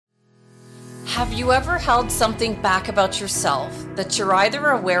Have you ever held something back about yourself that you're either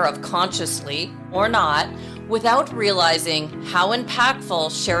aware of consciously or not, without realizing how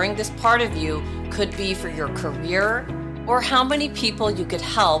impactful sharing this part of you could be for your career, or how many people you could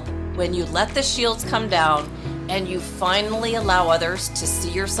help when you let the shields come down and you finally allow others to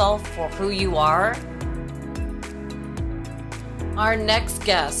see yourself for who you are? Our next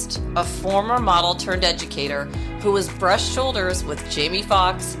guest, a former model turned educator who has brushed shoulders with Jamie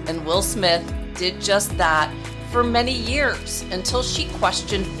Foxx and Will Smith, did just that for many years until she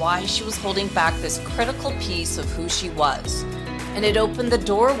questioned why she was holding back this critical piece of who she was. And it opened the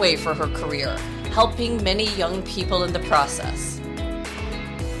doorway for her career, helping many young people in the process.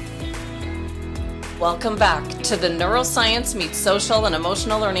 Welcome back to the Neuroscience Meets Social and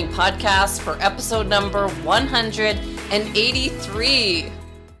Emotional Learning podcast for episode number 183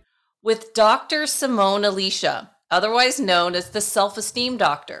 with Dr. Simone Alisha, otherwise known as the Self-Esteem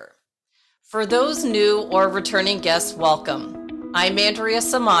Doctor. For those new or returning guests, welcome. I'm Andrea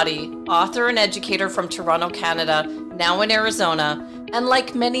Samadi, author and educator from Toronto, Canada, now in Arizona, and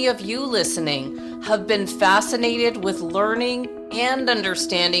like many of you listening, have been fascinated with learning and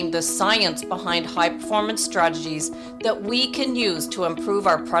understanding the science behind high-performance strategies that we can use to improve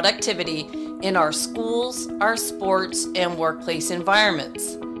our productivity in our schools, our sports, and workplace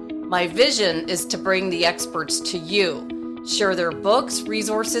environments. My vision is to bring the experts to you, share their books,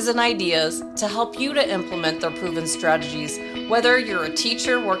 resources, and ideas to help you to implement their proven strategies, whether you're a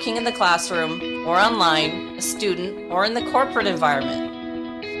teacher working in the classroom or online, a student, or in the corporate environment.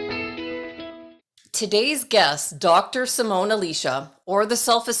 Today's guest, Dr. Simone Alisha, or the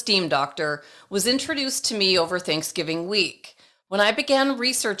Self-Esteem Doctor, was introduced to me over Thanksgiving week. When I began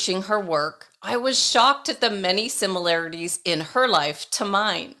researching her work, I was shocked at the many similarities in her life to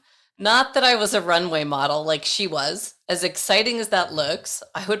mine. Not that I was a runway model like she was. As exciting as that looks,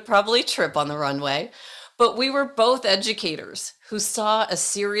 I would probably trip on the runway. But we were both educators who saw a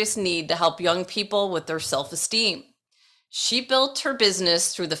serious need to help young people with their self-esteem. She built her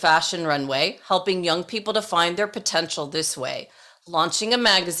business through the fashion runway, helping young people to find their potential this way, launching a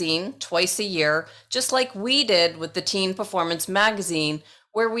magazine twice a year, just like we did with the Teen Performance magazine,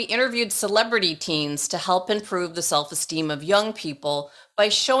 where we interviewed celebrity teens to help improve the self-esteem of young people by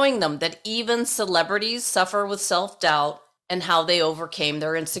showing them that even celebrities suffer with self-doubt and how they overcame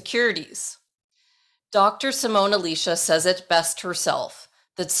their insecurities. Dr. Simone Alisha says it best herself,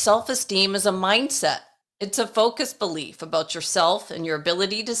 that self-esteem is a mindset. It's a focused belief about yourself and your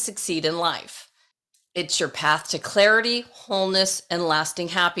ability to succeed in life. It's your path to clarity, wholeness, and lasting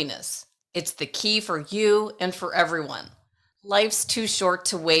happiness. It's the key for you and for everyone. Life's too short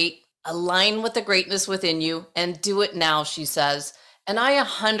to wait. Align with the greatness within you and do it now, she says. And I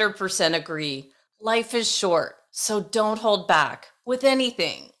 100% agree. Life is short, so don't hold back with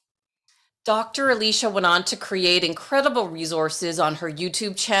anything. Dr. Alisha went on to create incredible resources on her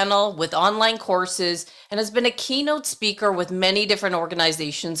YouTube channel with online courses and has been a keynote speaker with many different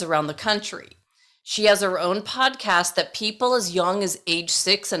organizations around the country. She has her own podcast that people as young as age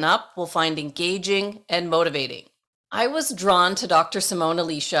 6 and up will find engaging and motivating. I was drawn to Dr. Simone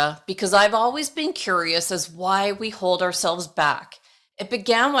Alisha because I've always been curious as why we hold ourselves back. It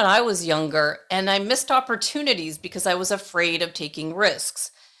began when I was younger and I missed opportunities because I was afraid of taking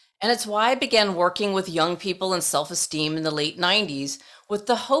risks. And it's why I began working with young people in self-esteem in the late 90s with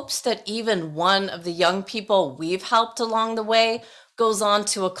the hopes that even one of the young people we've helped along the way goes on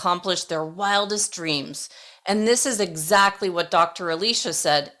to accomplish their wildest dreams. And this is exactly what Dr. Alisha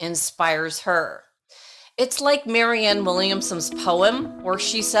said inspires her. It's like Marianne Williamson's poem where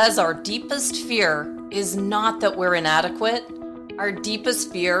she says our deepest fear is not that we're inadequate. Our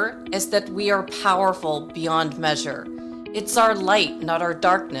deepest fear is that we are powerful beyond measure. It's our light, not our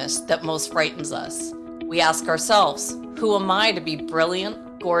darkness, that most frightens us. We ask ourselves, who am I to be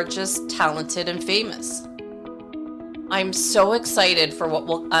brilliant, gorgeous, talented, and famous? I'm so excited for what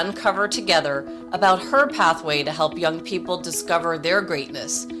we'll uncover together about her pathway to help young people discover their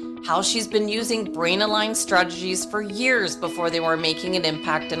greatness, how she's been using brain-aligned strategies for years before they were making an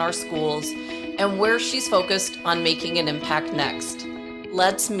impact in our schools, and where she's focused on making an impact next.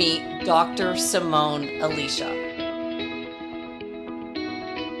 Let's meet Dr. Simone Alisha.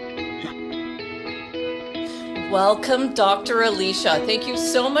 Welcome, Dr. Alisha. Thank you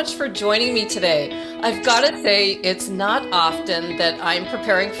so much for joining me today. I've got to say, it's not often that I'm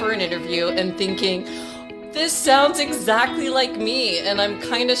preparing for an interview and thinking, this sounds exactly like me, and I'm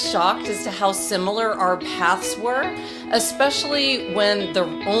kind of shocked as to how similar our paths were, especially when the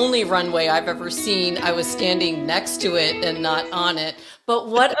only runway I've ever seen, I was standing next to it and not on it. But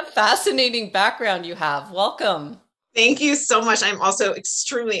what a fascinating background you have. Welcome. Thank you so much. I'm also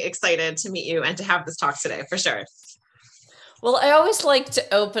extremely excited to meet you and to have this talk today for sure. Well, I always like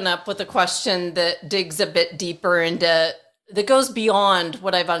to open up with a question that digs a bit deeper into that goes beyond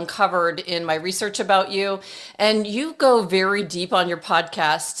what I've uncovered in my research about you. And you go very deep on your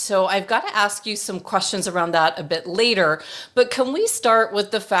podcast. So I've got to ask you some questions around that a bit later. But can we start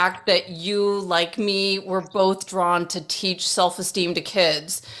with the fact that you, like me, were both drawn to teach self-esteem to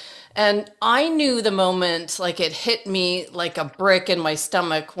kids? And I knew the moment, like it hit me like a brick in my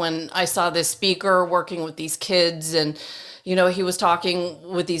stomach when I saw this speaker working with these kids. And, he was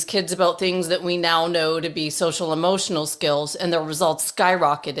talking with these kids about things that we now know to be social emotional skills, and their results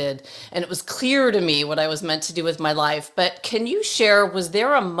skyrocketed. And it was clear to me what I was meant to do with my life. But can you share, was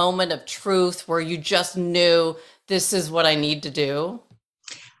there a moment of truth where you just knew this is what I need to do?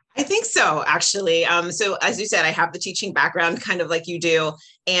 I think so, actually. So, as you said, I have the teaching background, kind of like you do,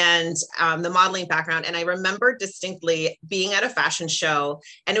 and the modeling background. And I remember distinctly being at a fashion show,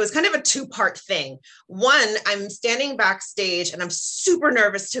 and it was kind of a two-part thing. One, I'm standing backstage, and I'm super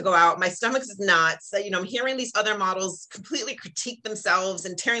nervous to go out. My stomach is knots. I'm hearing these other models completely critique themselves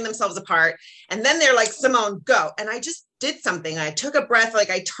and tearing themselves apart, and then they're like, "Simone, go!" And I just did something. I took a breath,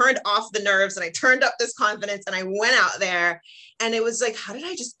 like I turned off the nerves, and I turned up this confidence, and I went out there, and it was like, how did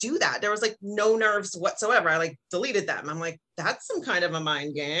I just do that? There was like no nerves whatsoever. I like deleted them. I'm like, that's some kind of a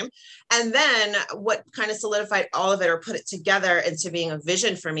mind game. And then what kind of solidified all of it or put it together into being a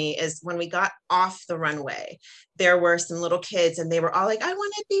vision for me is when we got off the runway, there were some little kids and they were all like, I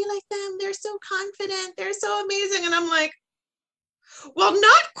want to be like them. They're so confident. They're so amazing. And I'm like, well,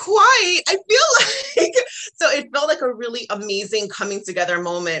 not quite. I feel like, so it felt like a really amazing coming together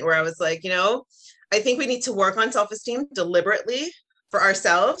moment where I was like, I think we need to work on self-esteem deliberately for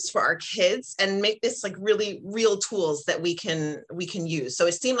ourselves, for our kids, and make this like really real tools that we can use. So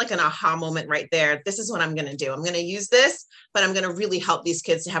it seemed like an aha moment right there. This is what I'm going to do. I'm going to use this, but I'm going to really help these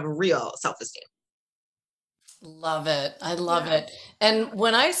kids to have real self-esteem. Love it. I love Yeah. it. And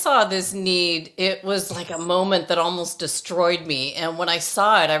when I saw this need, it was like a moment that almost destroyed me. And when I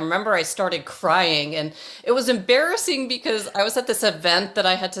saw it, I remember I started crying, and it was embarrassing because I was at this event that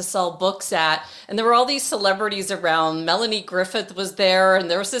I had to sell books at, and there were all these celebrities around. Melanie Griffith was there, and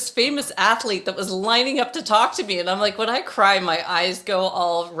there was this famous athlete that was lining up to talk to me. And I'm like, when I cry, my eyes go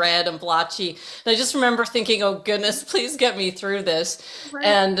all red and blotchy. And I just remember thinking, oh goodness, please get me through this. Right.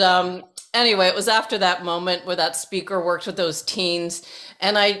 And anyway, it was after that moment where that speaker worked with those teens,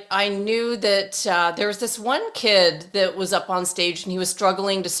 and I knew that there was this one kid that was up on stage and he was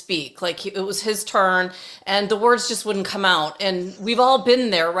struggling to speak. Like it was his turn, and the words just wouldn't come out. And we've all been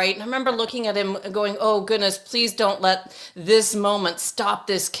there, right? And I remember looking at him and going, "Oh goodness, please don't let this moment stop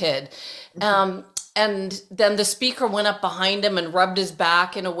this kid." And then the speaker went up behind him and rubbed his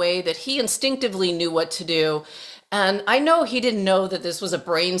back in a way that he instinctively knew what to do. And I know he didn't know that this was a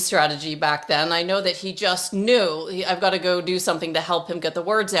brain strategy back then. I know that he just knew I've got to go do something to help him get the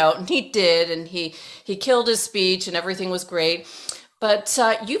words out, and he did. And he killed his speech, and everything was great. But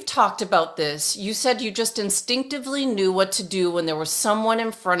you've talked about this. You said you just instinctively knew what to do when there was someone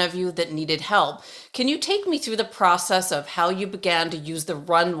in front of you that needed help. Can you take me through the process of how you began to use the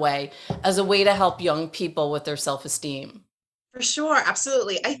runway as a way to help young people with their self-esteem? For sure,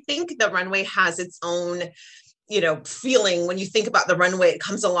 absolutely. I think the runway has its own feeling. When you think about the runway, it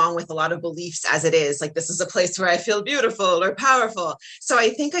comes along with a lot of beliefs as it is. Like, this is a place where I feel beautiful or powerful. So I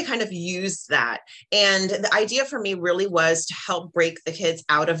think I kind of used that. And the idea for me really was to help break the kids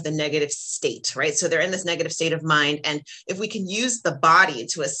out of the negative state, right? So they're in this negative state of mind. And if we can use the body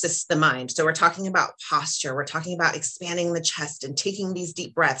to assist the mind, so we're talking about posture, we're talking about expanding the chest and taking these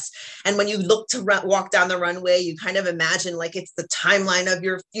deep breaths. And when you look to walk down the runway, you kind of imagine like it's the timeline of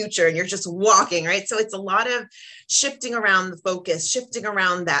your future and you're just walking, right? So it's a lot of shifting around the focus, shifting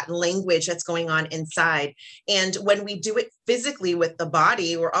around that language that's going on inside. And when we do it physically with the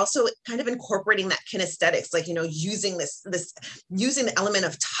body, we're also kind of incorporating that kinesthetics, like, using using the element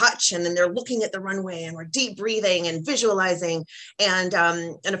of touch. And then they're looking at the runway and we're deep breathing and visualizing. And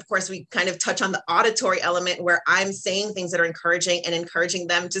of course, we kind of touch on the auditory element where I'm saying things that are encouraging and encouraging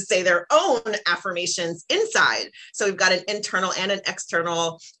them to say their own affirmations inside. So we've got an internal and an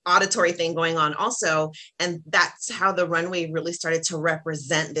external auditory thing going on also. And that's how the runway really started to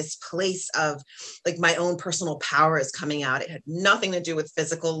represent this place of like my own personal power is coming out. It had nothing to do with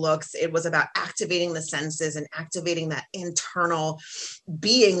physical looks. It was about activating the senses and activating that internal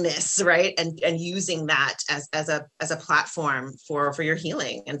beingness, right? And using that as a platform for your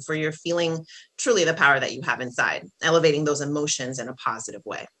healing and for your feeling truly the power that you have inside, elevating those emotions in a positive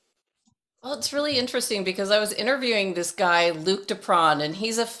way. Well, it's really interesting because I was interviewing this guy, Luke Dupron, and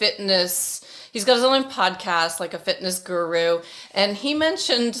he's got his own podcast, like a fitness guru. And he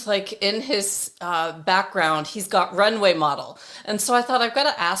mentioned, like, in his background, he's got runway model. And so I thought I've got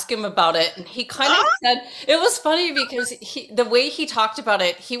to ask him about it. And he kind of Oh, said, it was funny because the way he talked about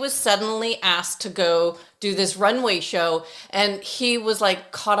it, he was suddenly asked to go do this runway show. And he was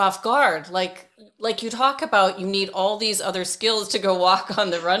like caught off guard. Like you talk about, you need all these other skills to go walk on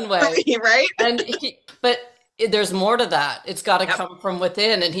the runway. right? But there's more to that. It's got to Yep. come from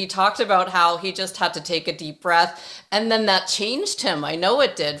within. And he talked about how he just had to take a deep breath. And then that changed him. I know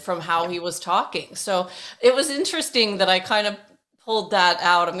it did from how he was talking. So it was interesting that I kind of pulled that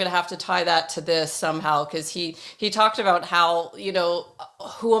out. I'm going to have to tie that to this somehow because he talked about how,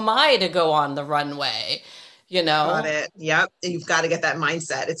 who am I to go on the runway, you Got know? it. Yep. You've got to get that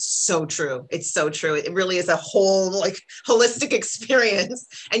mindset. It's so true. It's so true. It really is a whole like holistic experience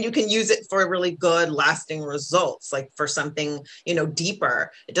and you can use it for really good lasting results, like for something,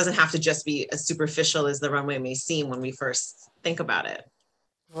 deeper. It doesn't have to just be as superficial as the runway may seem when we first think about it.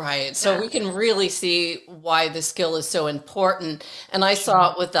 Right. So Yeah. we can really see why the skill is so important. And I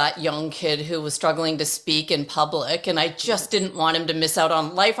saw it with that young kid who was struggling to speak in public, and I just Yes. didn't want him to miss out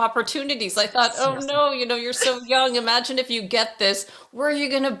on life opportunities. I thought, Yes. oh Yes. no, you're so young. Imagine if you get this, where are you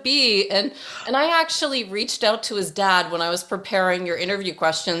going to be? And I actually reached out to his dad when I was preparing your interview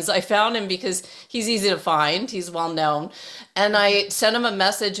questions. I found him because he's easy to find, he's well known. And I sent him a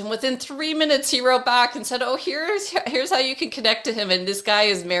message, and within 3 minutes, he wrote back and said, "Oh, here's how you can connect to him." And this guy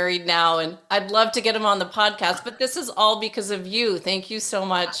is married now, and I'd love to get him on the podcast. But this is all because of you. Thank you so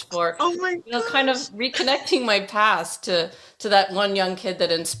much for, Oh my kind of gosh. reconnecting my past to that one young kid that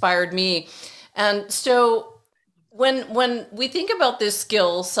inspired me. And so, when we think about this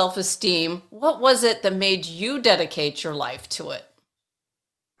skill, self-esteem, what was it that made you dedicate your life to it?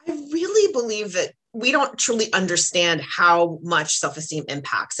 I really believe that we don't truly understand how much self esteem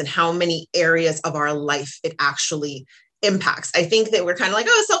impacts and how many areas of our life it actually impacts. I think that we're kind of like,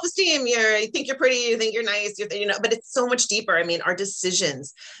 oh, self esteem, you think you're pretty, you think you're nice, but it's so much deeper. I mean, our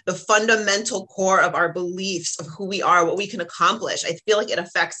decisions, the fundamental core of our beliefs of who we are, what we can accomplish. I feel like it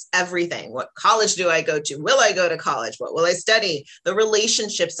affects everything. What college do I go to? Will I go to college? What will I study? The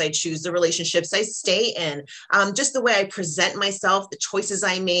relationships I choose, the relationships I stay in, just the way I present myself, the choices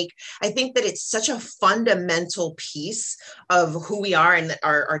I make. I think that it's such a fundamental piece of who we are and that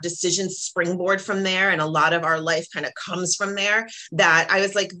our decisions springboard from there. And a lot of our life kind of comes from there that I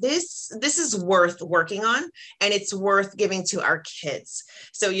was like, this is worth working on and it's worth giving to our kids.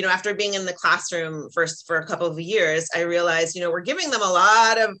 So, after being in the classroom first for a couple of years, I realized, we're giving them a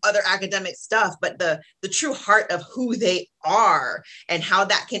lot of other academic stuff, but the true heart of who they are and how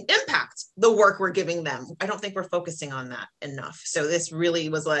that can impact the work we're giving them. I don't think we're focusing on that enough. So this really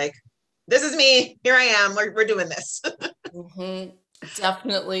was like, this is me. Here I am. We're doing this. Hmm.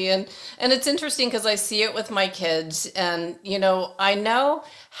 Definitely. And it's interesting because I see it with my kids and I know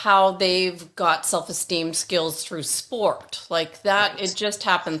how they've got self-esteem skills through sport. Like that Right. it just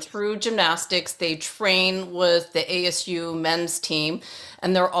happened through gymnastics. They train with the ASU men's team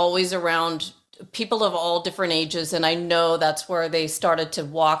and they're always around people of all different ages, and I know that's where they started to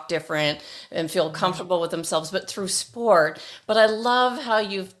walk different and feel comfortable with themselves, but through sport. But I love how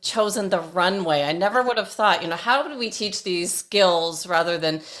you've chosen the runway. I never would have thought, how do we teach these skills rather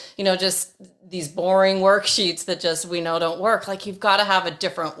than, just these boring worksheets that just we know don't work. Like you've got to have a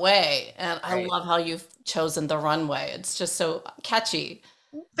different way, and I Right. love how you've chosen the runway. It's just so catchy.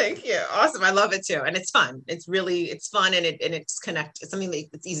 Thank you. Awesome. I love it too. And it's fun. It's fun and it's something that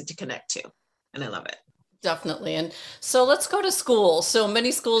it's easy to connect to. And I love it. Definitely. And so let's go to school. So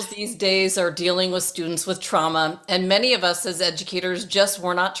many schools these days are dealing with students with trauma, and many of us as educators just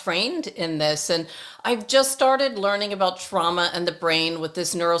were not trained in this. And I've just started learning about trauma and the brain with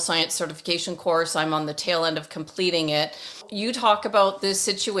this neuroscience certification course. I'm on the tail end of completing it. You talk about this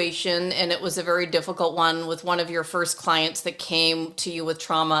situation, and it was a very difficult one with one of your first clients that came to you with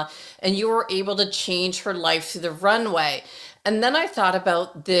trauma, and you were able to change her life through the runway. And then I thought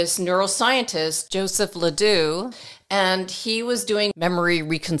about this neuroscientist, Joseph Ledoux, and he was doing memory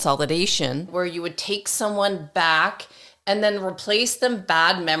reconsolidation, where you would take someone back and then replace them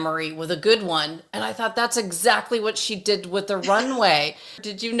bad memory with a good one. And I thought that's exactly what she did with the runway.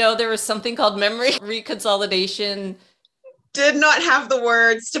 Did you know there was something called memory reconsolidation? Did not have the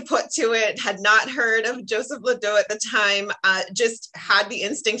words to put to it, had not heard of Joseph Ledoux at the time, just had the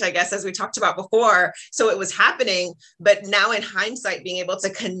instinct, I guess, as we talked about before. So it was happening. But now in hindsight, being able to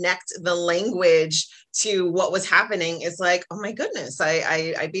connect the language to what was happening is like, oh my goodness,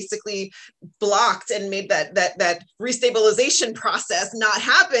 I basically blocked and made that restabilization process not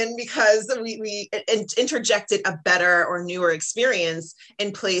happen because we interjected a better or newer experience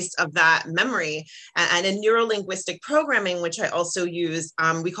in place of that memory. And in neurolinguistic programming, which I also use,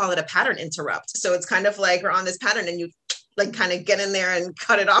 we call it a pattern interrupt. So it's kind of like we're on this pattern and you like kind of get in there and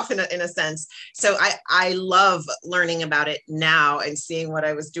cut it off in a sense. So I love learning about it now and seeing what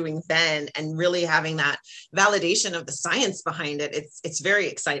I was doing then and really having that validation of the science behind it. It's very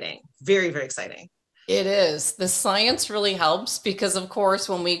exciting, very, very exciting. It is. The science really helps because, of course,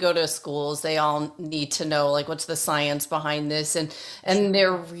 when we go to schools, they all need to know like what's the science behind this, and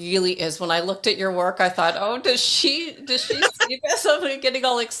there really is. When I looked at your work, I thought, oh, does she see this? I'm getting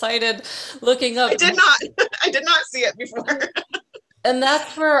all excited, looking I up. did not, I did not see it before. And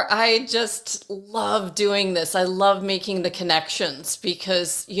that's where I just love doing this. I love making the connections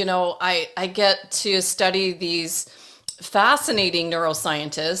because, I get to study these fascinating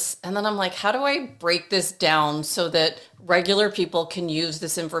neuroscientists. And then I'm like, how do I break this down so that regular people can use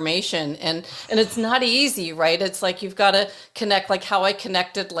this information? And it's not easy, right? It's like you've got to connect, like how I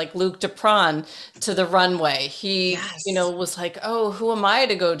connected like Luc Dupron to the runway. He, Yes. was like, oh, who am I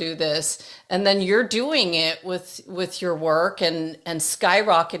to go do this? And then you're doing it with your work and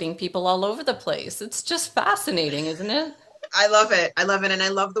skyrocketing people all over the place. It's just fascinating, isn't it? I love it. I love it. And I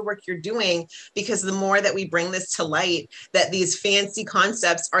love the work you're doing because the more that we bring this to light, that these fancy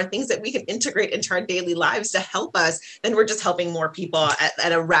concepts are things that we can integrate into our daily lives to help us, then we're just helping more people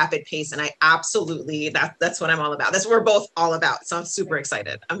at a rapid pace. And I absolutely, that's what I'm all about. That's what we're both all about. So I'm super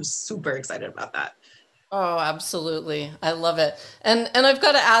excited. I'm super excited about that. Oh, absolutely. I love it. And I've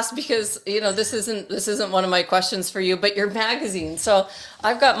got to ask because, this isn't one of my questions for you, but your magazine. So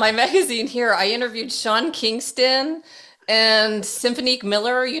I've got my magazine here. I interviewed Sean Kingston and Symphonique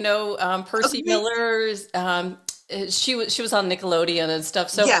Miller, Percy Okay. Miller's she was on Nickelodeon and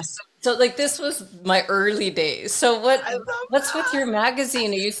stuff. Yes. So like this was my early days. So I love what's with your that.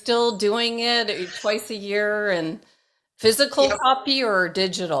 magazine? Are you still doing it? Are you twice a year and physical Yeah. copy or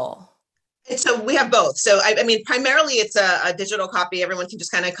digital? So we have both. So I mean, primarily it's a digital copy. Everyone can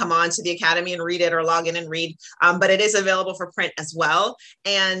just kind of come on to the Academy and read it or log in and read. But it is available for print as well.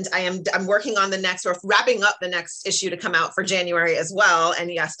 And I'm working on the next or wrapping up the next issue to come out for January as well.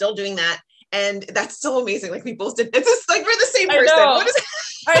 And yeah, still doing that. And that's so amazing. Like we both did. It's just like we're the same I person. What know. is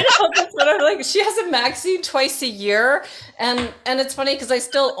I know that's what I'm like. She has a magazine twice a year, and it's funny because I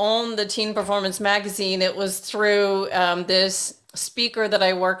still own the Teen Performance magazine. It was through this speaker that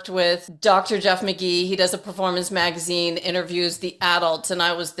I worked with, Dr. Jeff McGee. He does a performance magazine, interviews the adults, and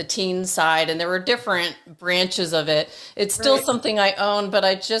I was the teen side, and there were different branches of it. It's still right? something I own, but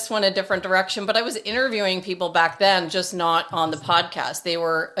I just went a different direction. But I was interviewing people back then, just not on the podcast.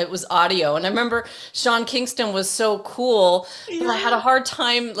 It was audio, and I remember Sean Kingston was so cool, but I had Yeah. a hard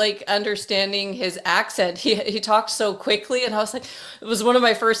time like understanding his accent. He talked so quickly, and I was like, it was one of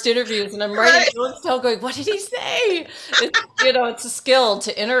my first interviews, and I'm writing Right. notes down, going, "What did he say?" It's a skill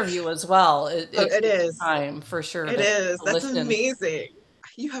to interview as well. Oh, It it takes is. time for sure It to is. That's listen. amazing.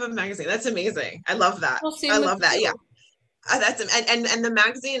 You have a magazine. That's amazing. I love that. Well, I same with love that. Yeah. you. That's and the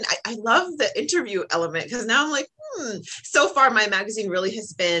magazine. I love the interview element because now I'm like, So far, my magazine really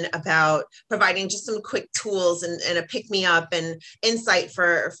has been about providing just some quick tools and a pick me up and insight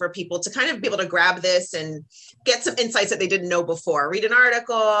for people to kind of be able to grab this and get some insights that they didn't know before. Read an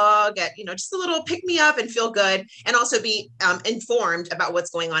article, get just a little pick me up and feel good, and also be informed about what's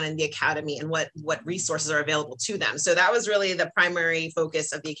going on in the academy and what resources are available to them. So that was really the primary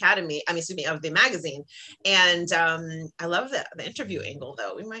focus of the academy. I mean, excuse me, of the magazine. And I love the interview angle,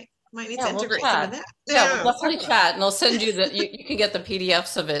 though. We might need to Yeah, we'll integrate some of chat. that. Yeah, we'll Yeah, let's talk definitely about it. chat, and I'll send you you can get the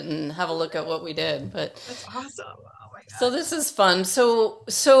PDFs of it and have a look at what we did. But That's awesome. Oh my so God. this is fun.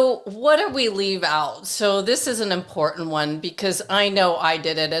 So what do we leave out? So this is an important one because I know I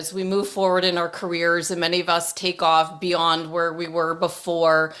did it as we move forward in our careers and many of us take off beyond where we were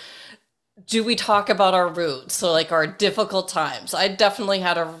before. Do we talk about our roots? So like our difficult times. I definitely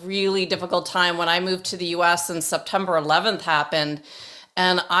had a really difficult time when I moved to the US and September 11th happened.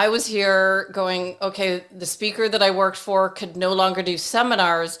 And I was here going, okay, the speaker that I worked for could no longer do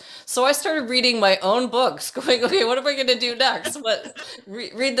seminars. So I started reading my own books, going, okay, what am I going to do next?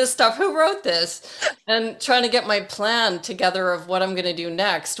 Read this stuff. Who wrote this? And trying to get my plan together of what I'm going to do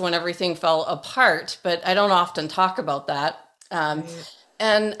next when everything fell apart. But I don't often talk about that. Um, Right.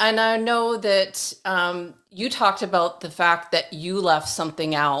 and I know that you talked about the fact that you left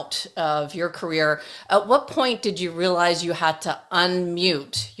something out of your career. At what point did you realize you had to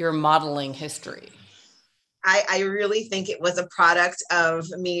unmute your modeling history? I really think it was a product of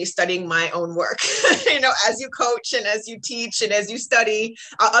me studying my own work. As you coach and as you teach and as you study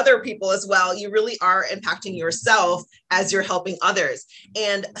other people as well, you really are impacting yourself as you're helping others.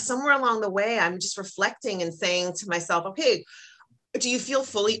 And somewhere along the way, I'm just reflecting and saying to myself, okay, do you feel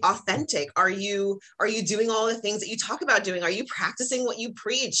fully authentic? Are you doing all the things that you talk about doing? Are you practicing what you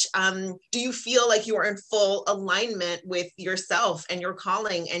preach? Do you feel like you are in full alignment with yourself and your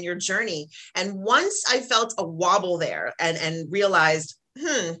calling and your journey? And once I felt a wobble there and realized,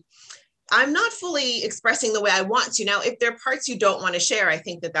 I'm not fully expressing the way I want to. Now, if there are parts you don't want to share, I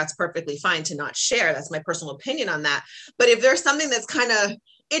think that that's perfectly fine to not share. That's my personal opinion on that. But if there's something that's kind of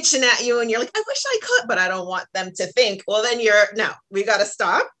itching at you and you're like, I wish I could, but I don't want them to think, well, then we got to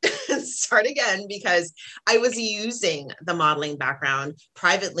stop and start again, because I was using the modeling background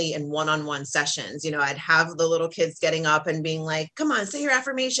privately in one-on-one sessions. I'd have the little kids getting up and being like, come on, say your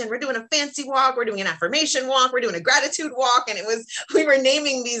affirmation. We're doing a fancy walk. We're doing an affirmation walk. We're doing a gratitude walk. And we were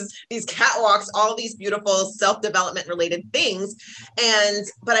naming these catwalks, all these beautiful self-development related things.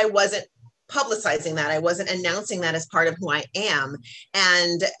 But I wasn't publicizing that. I wasn't announcing that as part of who I am.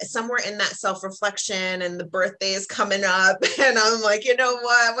 And somewhere in that self-reflection, and the birthday is coming up, and I'm like, you know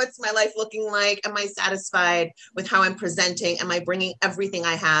what? What's my life looking like? Am I satisfied with how I'm presenting? Am I bringing everything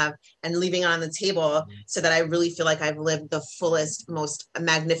I have and leaving it on the table so that I really feel like I've lived the fullest, most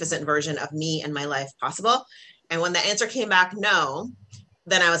magnificent version of me and my life possible? And when the answer came back, no,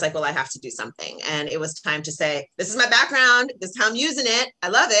 then I was like, well, I have to do something. And it was time to say, this is my background. This is how I'm using it. I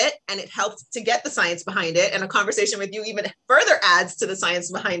love it. And it helped to get the science behind it. And a conversation with you even further adds to the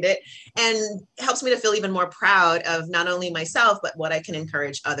science behind it and helps me to feel even more proud of not only myself, but what I can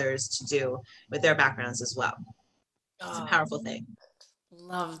encourage others to do with their backgrounds as well. It's a powerful thing.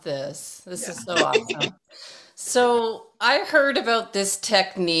 Love this. This Yeah. is so awesome. So I heard about this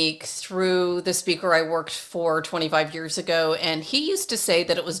technique through the speaker I worked for 25 years ago, and he used to say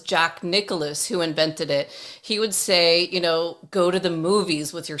that it was Jack Nicklaus who invented it. He would say, go to the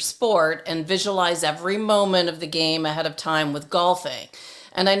movies with your sport and visualize every moment of the game ahead of time with golfing.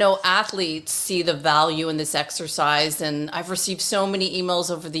 And I know athletes see the value in this exercise, and I've received so many emails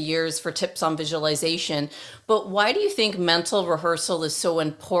over the years for tips on visualization. But why do you think mental rehearsal is so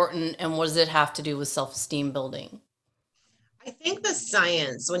important, and what does it have to do with self-esteem building? I think the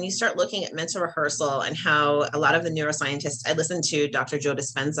science, when you start looking at mental rehearsal and how a lot of the neuroscientists, I listen to Dr. Joe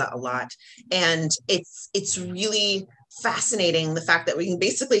Dispenza a lot, and it's really fascinating the fact that we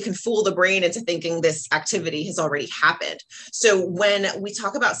can fool the brain into thinking this activity has already happened. So when we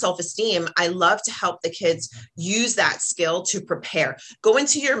talk about self-esteem, I love to help the kids use that skill to prepare. Go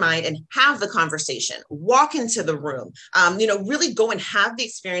into your mind and have the conversation, walk into the room, really go and have the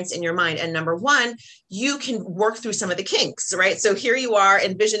experience in your mind. And number one, you can work through some of the kinks, right? So here you are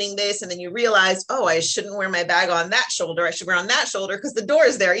envisioning this, and then you realize, oh, I shouldn't wear my bag on that shoulder. I should wear on that shoulder because the door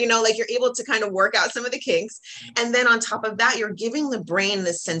is there, like you're able to kind of work out some of the kinks. And then on top of that, you're giving the brain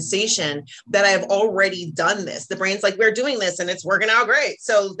this sensation that I've already done this. The brain's like, we're doing this and it's working out great.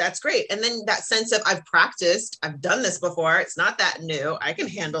 So that's great. And then that sense of I've practiced, I've done this before. It's not that new. I can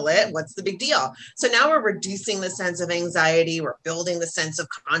handle it. What's the big deal? So now we're reducing the sense of anxiety. We're building the sense of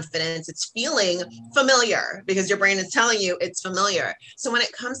confidence. It's feeling familiar because your brain is telling you it's familiar. So when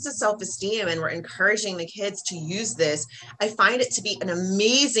it comes to self-esteem and we're encouraging the kids to use this, I find it to be an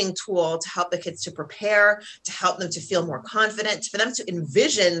amazing tool to help the kids to prepare, to help them to feel more confident, for them to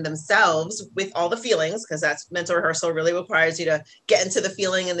envision themselves with all the feelings, because that's mental rehearsal really requires you to get into the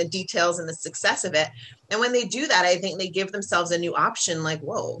feeling and the details and the success of it. And when they do that, I think they give themselves a new option, like,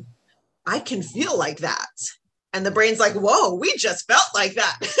 whoa, I can feel like that. And the brain's like, whoa, we just felt like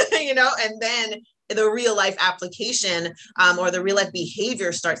that, and then the real life application or the real life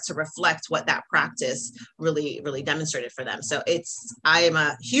behavior starts to reflect what that practice really, really demonstrated for them. So I am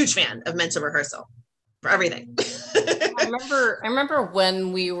a huge fan of mental rehearsal for everything. I remember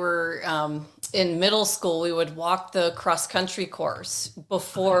when we were in middle school, we would walk the cross country course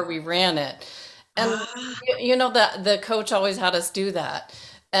before we ran it. And that the coach always had us do that.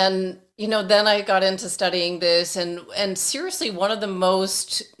 And then I got into studying this, and seriously, one of the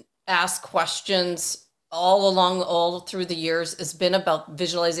most asked questions all through the years has been about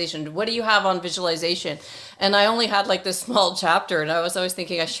visualization. What do you have on visualization? And I only had like this small chapter, and I was always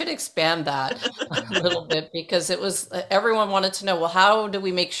thinking I should expand that a little bit, because it was everyone wanted to know, well, how do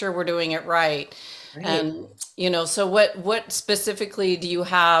we make sure we're doing it right? Right. And so what specifically do you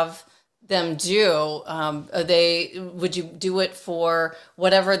have them do? Would you do it for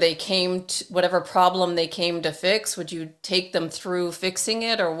whatever problem they came to fix? Would you take them through fixing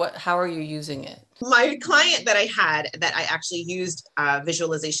it, or how are you using it? My client that I had that I actually used a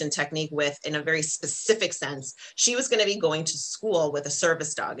visualization technique with in a very specific sense, she was going to be going to school with a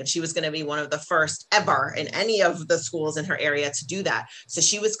service dog, and she was going to be one of the first ever in any of the schools in her area to do that. So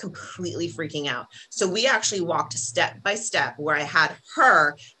she was completely freaking out. So we actually walked step by step where I had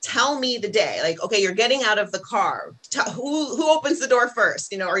her tell me the day, like, okay, you're getting out of the car. Who opens the door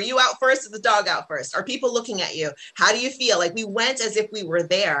first? You know, are you out first? Is the dog out first? Are people looking at you? How do you feel? Like, we went as if we were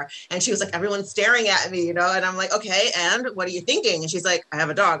there. And she was like, everyone's staring at me, you know, and I'm like, okay, and what are you thinking? And she's like, I have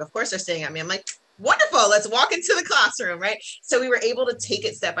a dog. Of course they're staring at me. I'm like, wonderful. Let's walk into the classroom, right? So we were able to take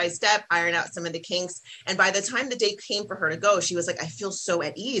it step by step, iron out some of the kinks. And by the time the day came for her to go, she was like, I feel so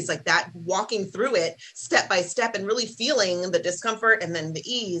at ease, like that, walking through it step by step and really feeling the discomfort and then the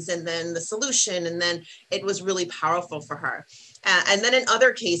ease and then the solution. And then it was really powerful for her. And then in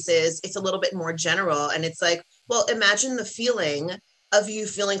other cases, it's a little bit more general. And it's like, well, imagine the feeling of you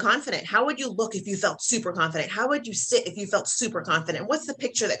feeling confident. How would you look if you felt super confident? How would you sit if you felt super confident? What's the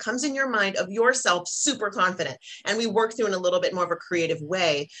picture that comes in your mind of yourself super confident? And we work through in a little bit more of a creative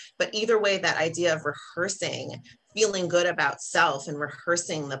way. But either way, that idea of rehearsing, feeling good about self and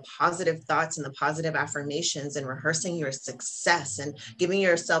rehearsing the positive thoughts and the positive affirmations and rehearsing your success and giving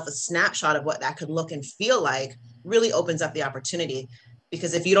yourself a snapshot of what that could look and feel like really opens up the opportunity.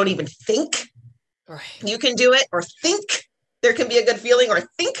 Because if you don't even think you can do it, or think there can be a good feeling, or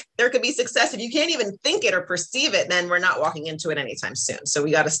think there could be success, if you can't even think it or perceive it, then we're not walking into it anytime soon. So we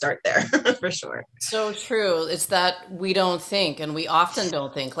got to start there for sure. So true. It's that we don't think, and we often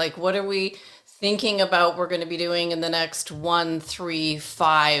don't think. Like, what are we thinking about we're going to be doing in the next 1, 3,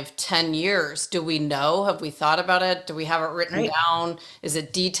 5, 10 years? Do we know? Have we thought about it? Do we have it written down? Is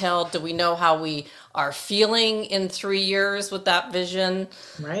it detailed? Do we know how we are feeling in 3 years with that vision?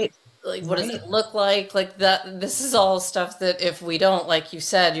 Right. Like, what does it look like? Like that, this is all stuff that if we don't, like you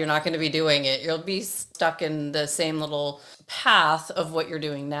said, you're not going to be doing it. You'll be stuck in the same little path of what you're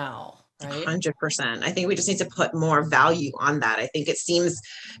doing now. Right? 100%. I think we just need to put more value on that. I think it seems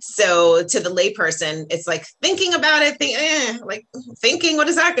so to the layperson, it's like thinking about it, like thinking, what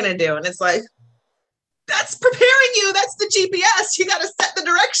is that going to do? And it's like, that's preparing you. That's the GPS. You got to set the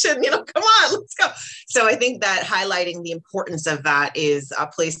direction, you know, come on, let's go. So I think that highlighting the importance of that is a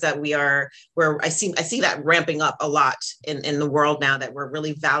place that we are, where I see that ramping up a lot in the world now, that we're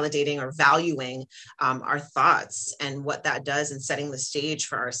really validating or valuing our thoughts and what that does in setting the stage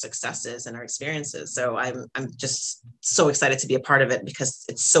for our successes and our experiences. So I'm just so excited to be a part of it because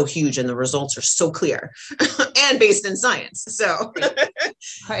it's so huge and the results are so clear and based in science. So.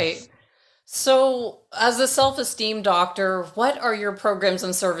 Right. So as a self-esteem doctor, what are your programs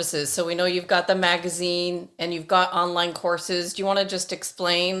and services? So we know you've got the magazine and you've got online courses. Do you want to just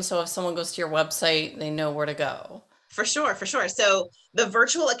explain, so if someone goes to your website, they know where to go? For sure. So the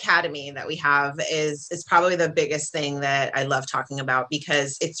virtual academy that we have is probably the biggest thing that I love talking about,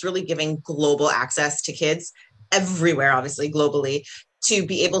 because it's really giving global access to kids everywhere, obviously globally, to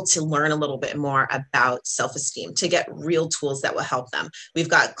be able to learn a little bit more about self-esteem, to get real tools that will help them. We've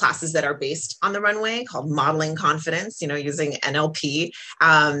got classes that are based on the runway called Modeling Confidence, you know, using NLP.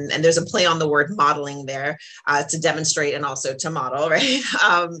 And there's a play on the word modeling there to demonstrate and also to model, right?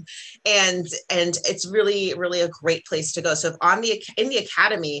 And it's really, really a great place to go. So in the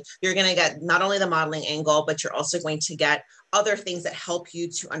academy, you're going to get not only the modeling angle, but you're also going to get other things that help you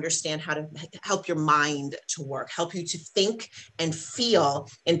to understand how to help your mind to work, help you to think and feel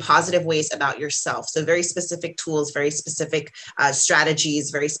in positive ways about yourself. So very specific tools, very specific strategies,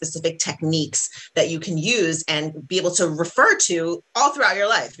 very specific techniques that you can use and be able to refer to all throughout your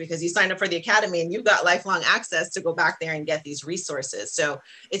life, because you signed up for the academy and you've got lifelong access to go back there and get these resources. So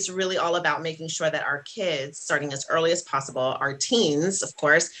it's really all about making sure that our kids, starting as early as possible, our teens, of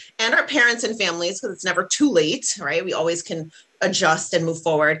course, and our parents and families, because it's never too late, right? We always can adjust and move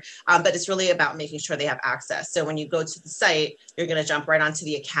forward. But it's really about making sure they have access. So when you go to the site, you're going to jump right onto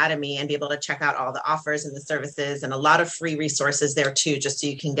the academy and be able to check out all the offers and the services, and a lot of free resources there too, just so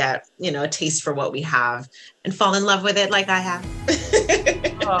you can get, you know, a taste for what we have and fall in love with it like I have.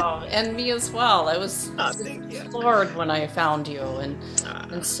 Oh, and me as well. I was floored when I found you, and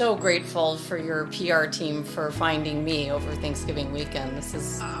I'm so grateful for your PR team for finding me over Thanksgiving weekend.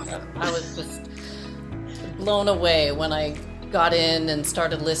 I was just blown away when I got in and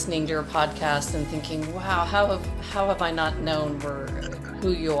started listening to your podcast and thinking, wow, how have I not known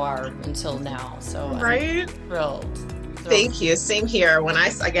who you are until now? So right? I'm thrilled. Thank you. Same here. When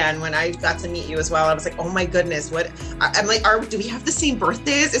I got to meet you as well, I was like, oh my goodness, I'm like, do we have the same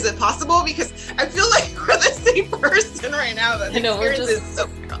birthdays? Is it possible? Because I feel like we're the same person right now. I know, we're just so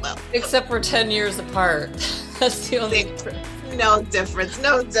parallel. Except we're 10 years apart. That's the only difference. No difference.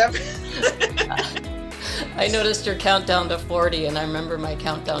 No difference. I noticed your countdown to 40, and I remember my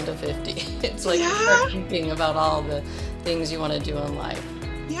countdown to 50. It's like you start thinking about all the things you want to do in life.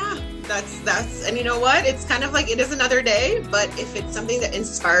 Yeah, that's, and you know what? It's kind of like, it is another day, but if it's something that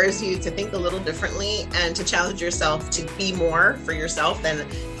inspires you to think a little differently and to challenge yourself to be more for yourself, then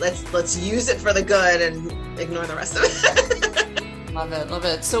let's use it for the good and ignore the rest of it. Love it, love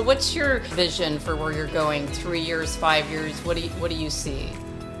it. So what's your vision for where you're going? 3 years, 5 years? What do you see?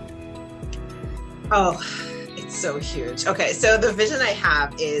 Oh, it's so huge. Okay, so the vision I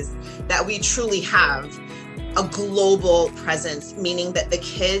have is that we truly have a global presence, meaning that the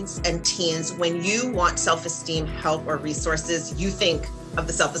kids and teens, when you want self-esteem, help, or resources, you think of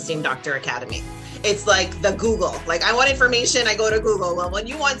the Self-Esteem Doctor Academy. It's like the Google. Like, I want information, I go to Google. Well, when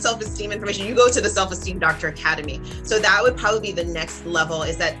you want self-esteem information, you go to the Self-Esteem Doctor Academy. So that would probably be the next level,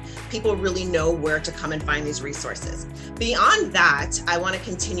 is that people really know where to come and find these resources. Beyond that, I want to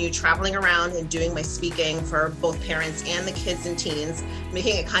continue traveling around and doing my speaking for both parents and the kids and teens,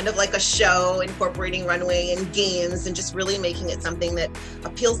 making it kind of like a show, incorporating runway and games, and just really making it something that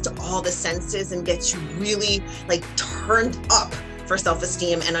appeals to all the senses and gets you really like turned up for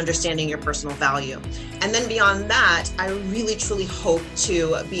self-esteem and understanding your personal value. And then beyond that, I really truly hope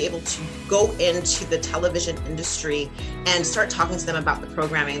to be able to go into the television industry and start talking to them about the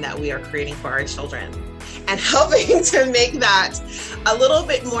programming that we are creating for our children, and helping to make that a little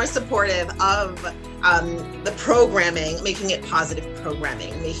bit more supportive of the programming, making it positive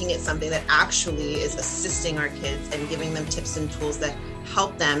programming, making it something that actually is assisting our kids and giving them tips and tools that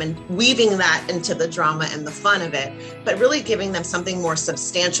help them, and weaving that into the drama and the fun of it, but really giving them something more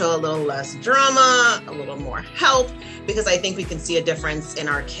substantial, a little less drama, a little more help, because I think we can see a difference in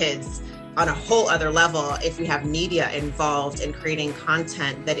our kids on a whole other level if we have media involved in creating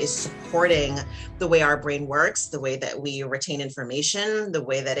content that is supporting the way our brain works, the way that we retain information, the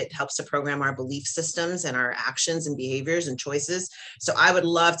way that it helps to program our belief systems and our actions and behaviors and choices. So I would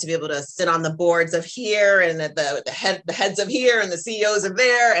love to be able to sit on the boards of here and the heads of here and the CEOs of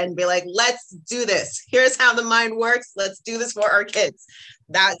there and be like, let's do this. Here's how the mind works. Let's do this for our kids.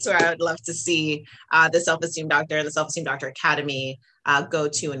 That's where I would love to see the Self-Esteem Doctor and the Self-Esteem Doctor Academy go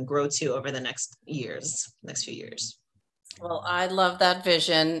to and grow to over the next few years. Well, I love that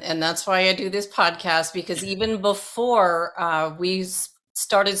vision. And that's why I do this podcast, because even before we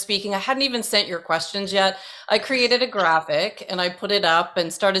started speaking, I hadn't even sent your questions yet. I created a graphic and I put it up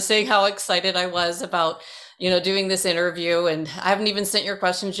and started saying how excited I was about doing this interview, and I haven't even sent your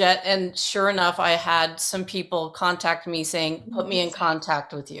questions yet. And sure enough, I had some people contact me saying, put me in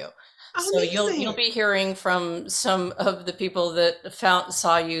contact with you. So you'll be hearing from some of the people that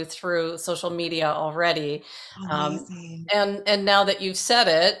saw you through social media already. And now that you've said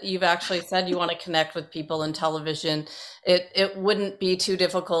it, you've actually said you want to connect with people in television. It wouldn't be too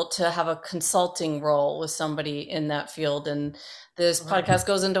difficult to have a consulting role with somebody in that field. And this podcast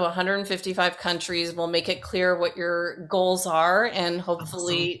goes into 155 countries. We'll make it clear what your goals are, and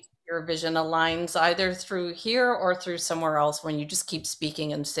hopefully your vision aligns either through here or through somewhere else when you just keep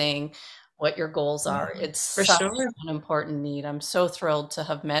speaking and saying what your goals are. It's for such sure an important need. I'm so thrilled to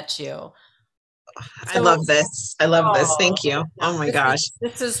have met you. I love this. Thank you. Oh my gosh.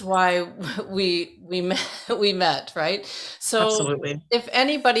 This is why we met, right? So absolutely. If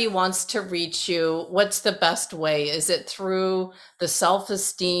anybody wants to reach you, what's the best way? Is it through the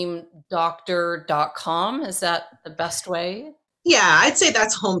selfesteemdoctor.com? Is that the best way? Yeah, I'd say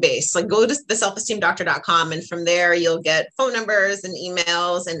that's home base. Like, go to the selfesteemdoctor.com, and from there you'll get phone numbers and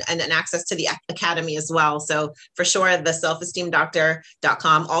emails and access to the academy as well. So for sure, the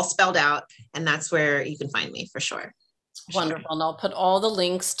selfesteemdoctor.com, all spelled out, and that's where you can find me for sure. Wonderful. And I'll put all the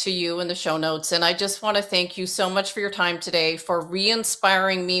links to you in the show notes. And I just want to thank you so much for your time today, for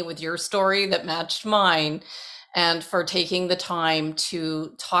re-inspiring me with your story that matched mine, and for taking the time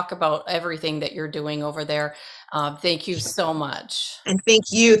to talk about everything that you're doing over there. Thank you so much. And thank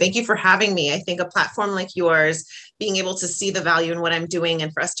you. Thank you for having me. I think a platform like yours, being able to see the value in what I'm doing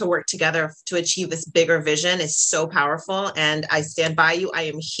and for us to work together to achieve this bigger vision is so powerful. And I stand by you. I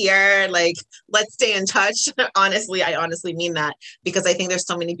am here. Like, let's stay in touch. Honestly, I honestly mean that, because I think there's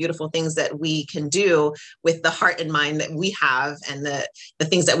so many beautiful things that we can do with the heart and mind that we have, and the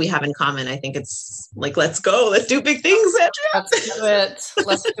things that we have in common. I think it's like, let's go. Let's do big things, Andrea. Let's do it.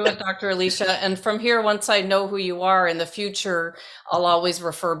 Let's do it, Dr. Alicia. And from here, once I know who you are in the future, I'll always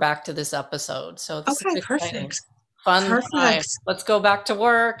refer back to this episode. So this is exciting. Perfect. Fun Perfect. time. Let's go back to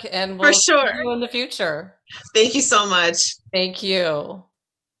work, and we'll see you in the future. Thank you so much. Thank you.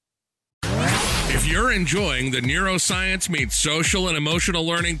 If If you're enjoying the Neuroscience Meets Social and Emotional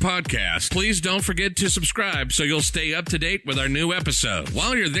Learning podcast, please don't forget to subscribe so you'll stay up to date with our new episode.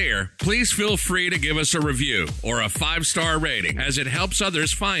 While you're there, please feel free to give us a review or a 5-star rating, as it helps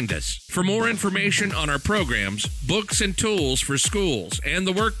others find us. For more information on our programs, books, and tools for schools and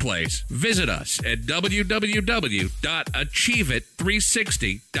the workplace, visit us at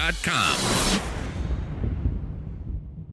www.achieveit360.com.